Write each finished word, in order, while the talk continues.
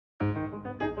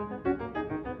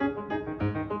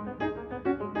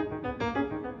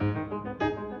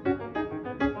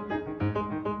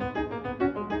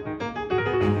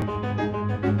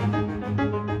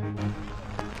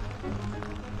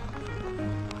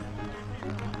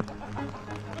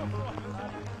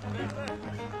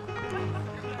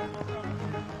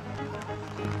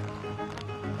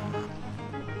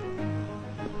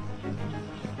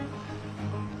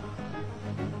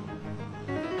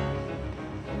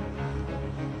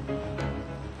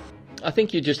I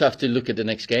think you just have to look at the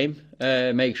next game,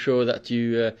 make sure that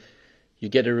you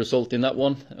get a result in that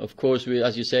one. Of course,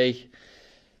 as you say,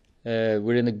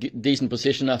 we're in a decent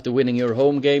position after winning your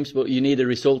home games, but you need a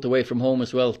result away from home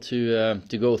as well to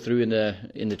go through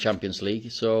in the Champions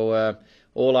League. So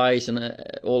all eyes and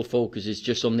all focus is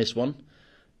just on this one.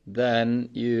 Then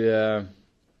you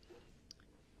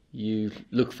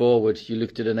look forward. You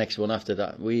look to the next one after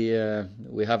that. We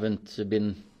haven't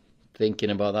been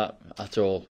thinking about that at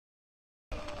all.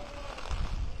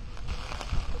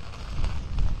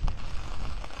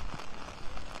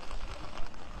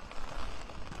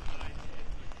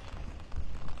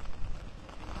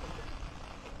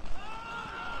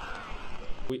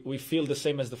 We feel the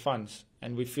same as the fans,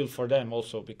 and we feel for them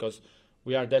also, because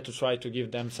we are there to try to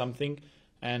give them something,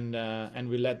 and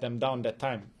we let them down that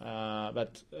time.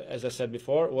 But as I said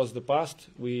before, it was the past.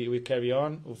 We carry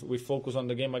on. We focus on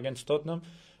the game against Tottenham.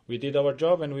 We did our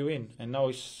job and we win. And now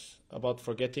it's about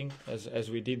forgetting, as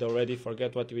we did already,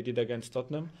 forget what we did against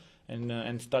Tottenham,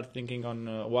 and start thinking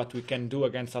on what we can do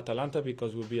against Atalanta,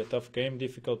 because it will be a tough game,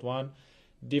 difficult one.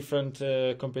 Different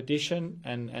competition,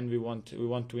 and we want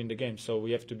to win the game, so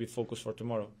we have to be focused for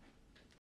tomorrow.